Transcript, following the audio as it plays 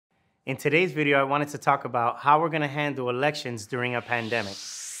In today's video, I wanted to talk about how we're going to handle elections during a pandemic.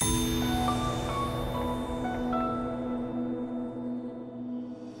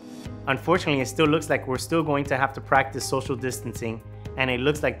 Unfortunately, it still looks like we're still going to have to practice social distancing, and it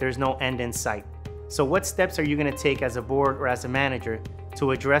looks like there's no end in sight. So what steps are you going to take as a board or as a manager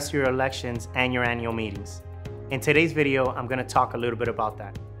to address your elections and your annual meetings? In today's video, I'm going to talk a little bit about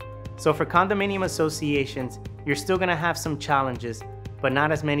that. So for condominium associations, you're still going to have some challenges, but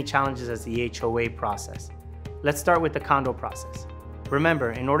not as many challenges as the HOA process. Let's start with the condo process.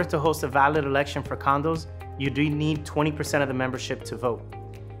 Remember, in order to host a valid election for condos, you do need 20% of the membership to vote.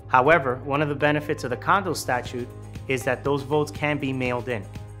 However, one of the benefits of the condo statute is that those votes can be mailed in.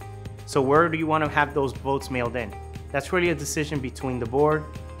 So where do you want to have those votes mailed in? That's really a decision between the board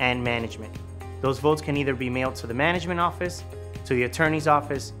and management. Those votes can either be mailed to the management office, to the attorney's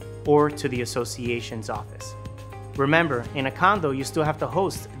office, or to the association's office. Remember, in a condo, you still have to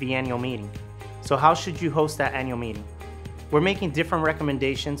host the annual meeting. So how should you host that annual meeting? We're making different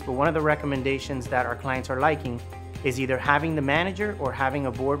recommendations, but one of the recommendations that our clients are liking is either having the manager or having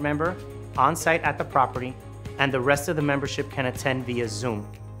a board member on site at the property, and the rest of the membership can attend via Zoom.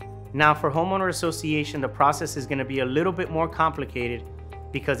 Now for homeowner association, the process is going to be a little bit more complicated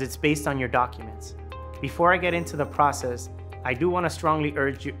because it's based on your documents. Before I get into the process, I do want to strongly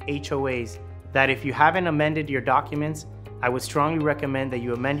urge you HOAs that if you haven't amended your documents, I would strongly recommend that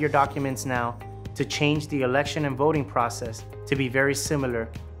you amend your documents now to change the election and voting process to be very similar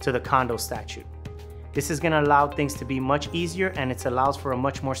to the condo statute. This is going to allow things to be much easier, and it allows for a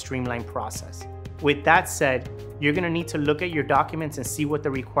much more streamlined process. With that said, you're going to need to look at your documents and see what the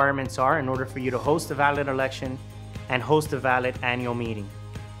requirements are in order for you to host a valid election and host a valid annual meeting.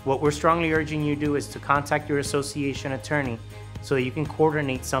 What we're strongly urging you to do is to contact your association attorney so that you can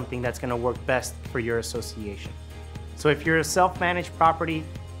coordinate something that's going to work best for your association. So if you're a self-managed property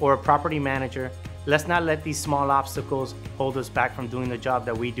or a property manager, let's not let these small obstacles hold us back from doing the job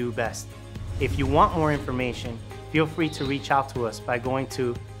that we do best. If you want more information, feel free to reach out to us by going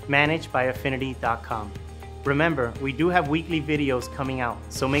to ManagedByAffinity.com. Remember, we do have weekly videos coming out,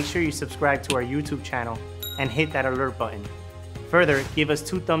 so make sure you subscribe to our YouTube channel and hit that alert button. Further, give us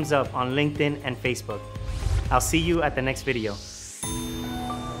 2 thumbs up on LinkedIn and Facebook. I'll see you at the next video.